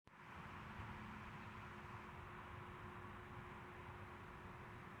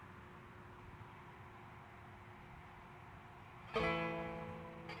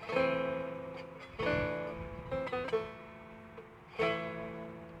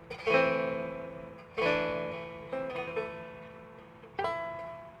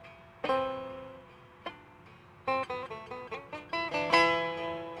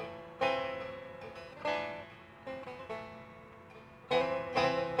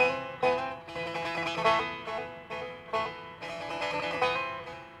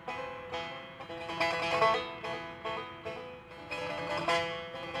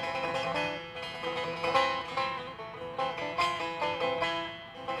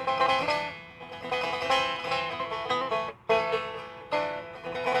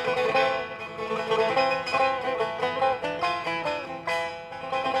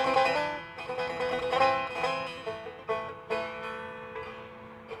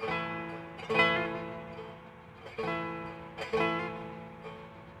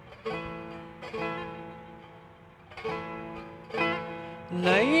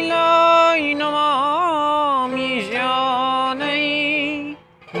لیلای نما می جانی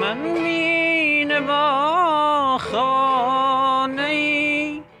من بین با خانه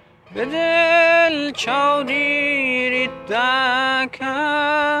به دل چاودیری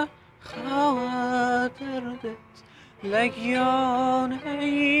دکه خواه دردت لگیانه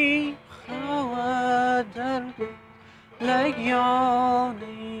خواه دردت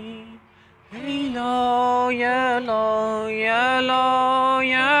لگیانه لایه لایه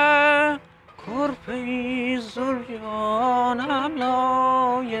لایه کرپی زریانم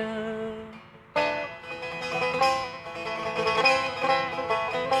لایه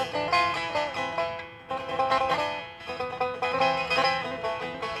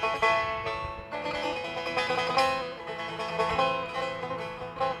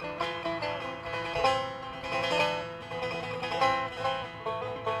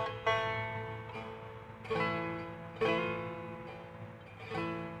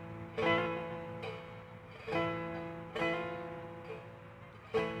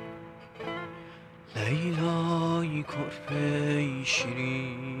لیلای کرپی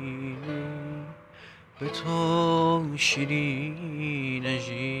شیرینه به تو شیرین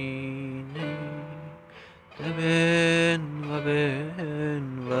جینه دبن و بن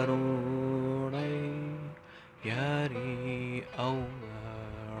ورونه یاری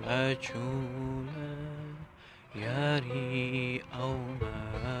اول چونه یاری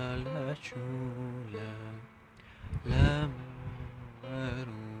اول چونه لم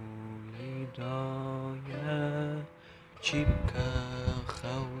ورونه دایه چیبکه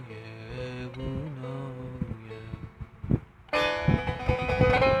خویه بونایه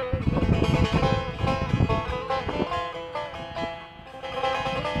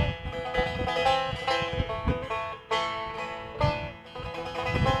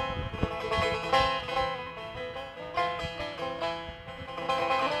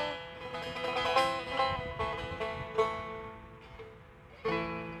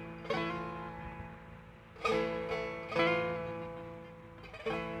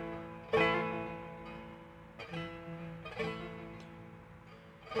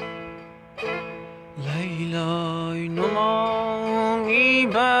لیلای نمایی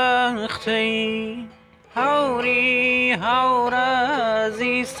بختی هوری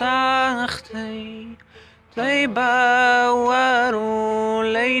هورزی سختی دی باورو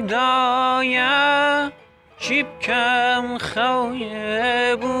لیدایه چیب کم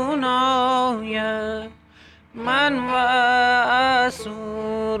خوی بونایه من و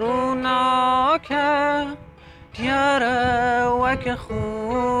اسوروناکه دیاره وک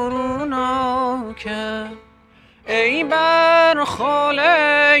خوروناکه ای بر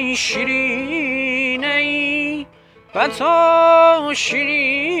خاله شیرین ای و تو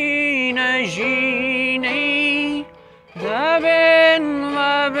شیرین جینی دبن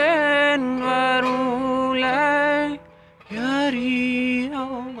و بن و روله یاری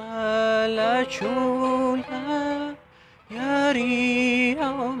آمل چوله یاری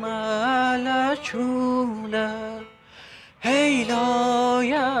آمل چوله هی لا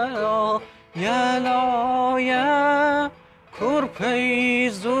یلا یلا یا کرپی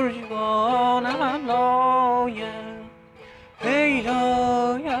زریانم لایه هی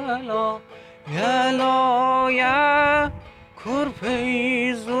لا یلا یلا یا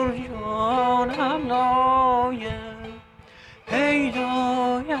کرپی زریانم لایه هی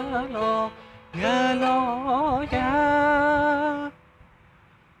لا یلا یلا